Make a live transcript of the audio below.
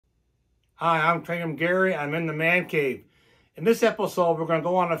Hi, I'm Trainer Gary. I'm in the man cave. In this episode, we're going to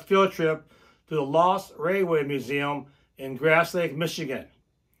go on a field trip to the Lost Railway Museum in Grass Lake, Michigan.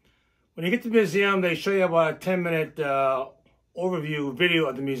 When you get to the museum, they show you about a 10-minute overview video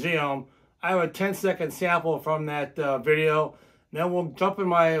of the museum. I have a 10-second sample from that video. Then we'll jump in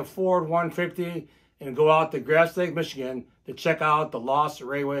my Ford 150 and go out to Grass Lake, Michigan to check out the Lost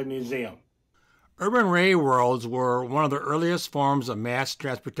Railway Museum. Urban railroads were one of the earliest forms of mass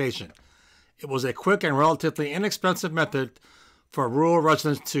transportation. It was a quick and relatively inexpensive method for rural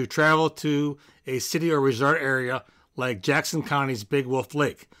residents to travel to a city or resort area like Jackson County's Big Wolf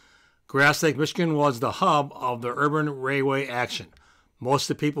Lake. Grass Lake, Michigan was the hub of the urban railway action. Most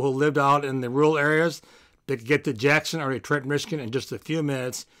of the people who lived out in the rural areas, they could get to Jackson or Detroit, Michigan in just a few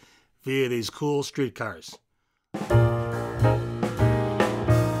minutes via these cool streetcars.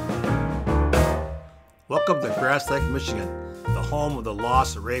 Welcome to Grass Lake, Michigan, the home of the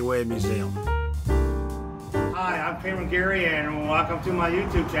Lost Railway Museum. Hi, I'm Trainer Gary and welcome to my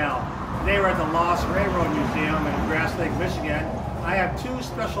YouTube channel. Today we're at the Lost Railroad Museum in Grass Lake, Michigan. I have two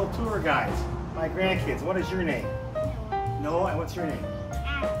special tour guides, my grandkids. What is your name? Noah, and what's your name?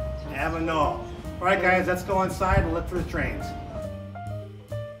 Adam. Adam and Noah. All right guys, let's go inside and look for the trains.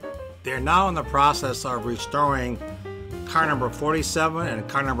 They're now in the process of restoring car number 47 and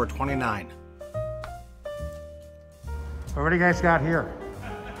car number 29. What do you guys got here?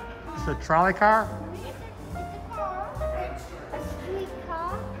 It's a trolley car? It's a car. A street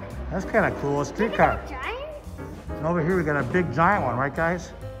car. That's kind of cool, a street car. Giant? And over here we got a big giant one, right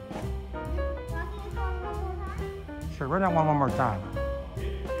guys? Sure, run that one more time.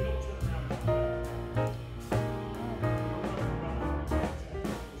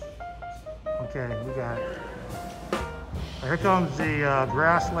 Okay, we got it. Here comes the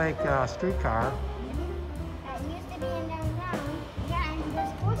Grass Lake streetcar. That used to be in downtown. Yeah, and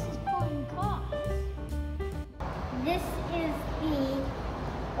this horse is pulling cars. This is the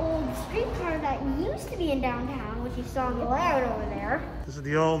old streetcar that used to be in downtown, which you saw on the layout over there. This is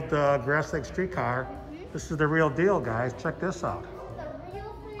the old Grass Lake streetcar. This is the real deal, guys. Check this out. The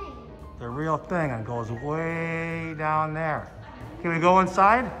real thing. The real thing, and goes way down there. Can we go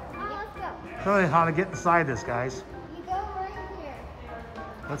inside? Let's go. Show you how to get inside this, guys. You go right here.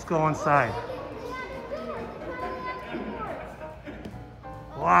 Let's go inside.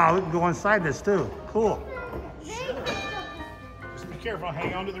 Wow, we can go inside this too. Cool. Just be careful,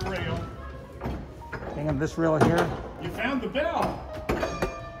 hang on to the rail. Hang on this rail here. You found the bell.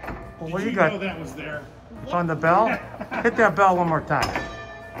 Well, Did what do you you got? know that was there? You found the bell? Hit that bell one more time.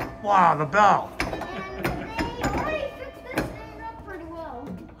 Wow, the bell. And they already fixed this thing up pretty well.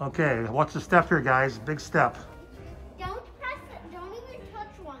 Okay, watch the step here, guys. Big step. Don't press it. Don't even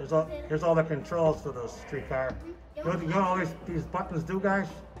touch one. Here's all the controls for the streetcar. You know what all these buttons do, guys?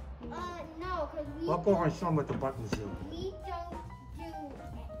 No, because we Walk over and show them what the buttons do. we don't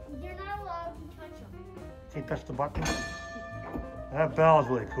do. You're not allowed to touch them. Can't touch the button. That bell is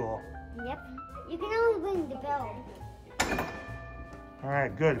really cool. Yep. You can only ring the bell. All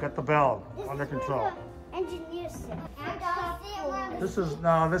right, good. Got the bell This under is where control. the engineer sits.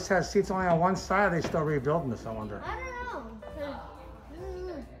 This has seats only on one side. Are they still rebuilding this, I wonder? I don't know.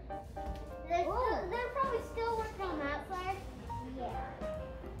 They're probably still working on that side. Yeah.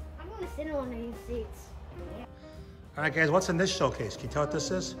 I'm gonna sit in one of these seats. Yeah. All right, guys, what's in this showcase? Can you tell what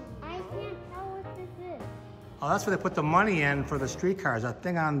this is? I can't tell what this is. Oh, that's where they put the money in for the streetcars. That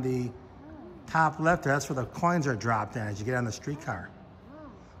thing on the top left there, that's where the coins are dropped in as you get on the streetcar.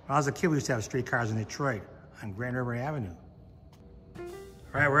 When I was a kid, we used to have streetcars in Detroit on Grand River Avenue.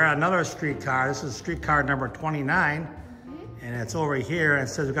 All right, we're at another streetcar. This is streetcar number 29, and it's over here, and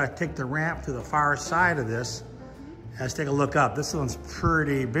it says we've got to take the ramp to the far side of this. Let's take a look up. This one's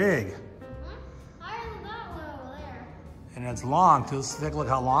pretty big. Higher than that one over there. And it's long, too. Let's take a look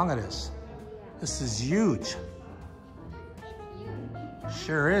how long it is. This is huge. It's huge.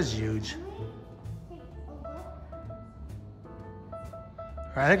 Sure is huge.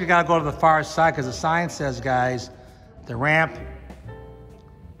 All right, I think we gotta go to the far side because the sign says, guys, the ramp.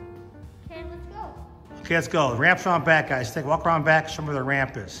 Okay, let's go. Okay, let's go. The ramp's around back, guys. Walk around back, show me where the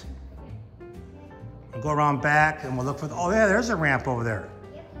ramp is. We'll go around back and we'll look for the, oh yeah, there's a ramp over there.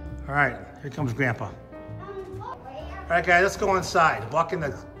 Yep. All right, here comes Grandpa. All All right, guys, let's go inside. Walk in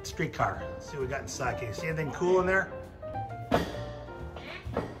the streetcar. See what we got inside. Can you see anything cool in there?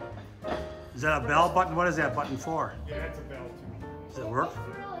 Is that a bell button? What is that button for? Yeah, it's a bell too. Does it work?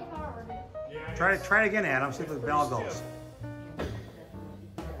 really hard. Yeah, Try it again, Adam. See if the bell goes. Oh,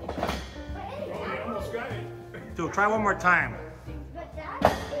 you almost got it. Dude, try one more time. But that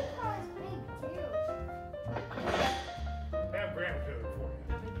streetcar is big too. Have Grandpa do it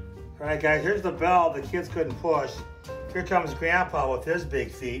for you. All right, guys, here's the bell the kids couldn't push. Here comes Grandpa with his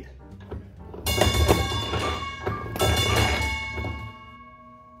big feet.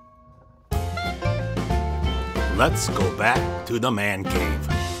 Let's go back to the man cave.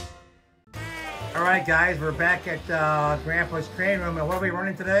 All right, guys, we're back at Grandpa's crane room, and what are we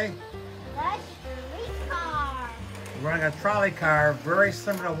running today? The streetcar. We're running a trolley car, very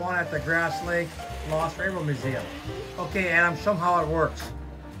similar to one at the Grass Lake Lost Railroad Museum. Okay, Adam, show them how it works.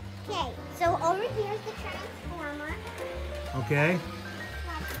 Okay, so over here's the transformer. Okay,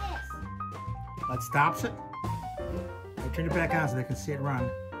 Like this. that stops it. I turn it back on so they can see it run.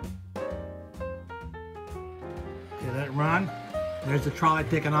 Okay, let it run. There's the trolley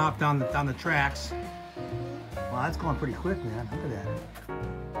taking off down the tracks. Wow, that's going pretty quick, man. Look at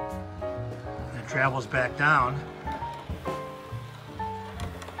that. It travels back down.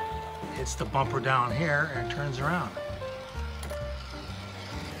 Hits the bumper down here and turns around.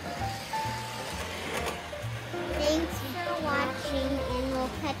 Thanks for watching, and we'll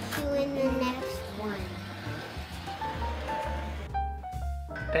catch you in the next one.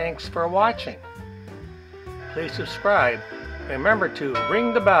 Thanks for watching. Please subscribe. Remember to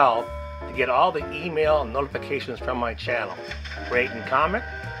ring the bell to get all the email notifications from my channel. Rate and comment.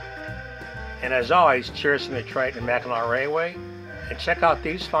 And as always, cheers from the Detroit and Mackinac Railway. And check out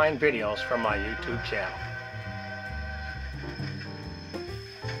these fine videos from my YouTube channel.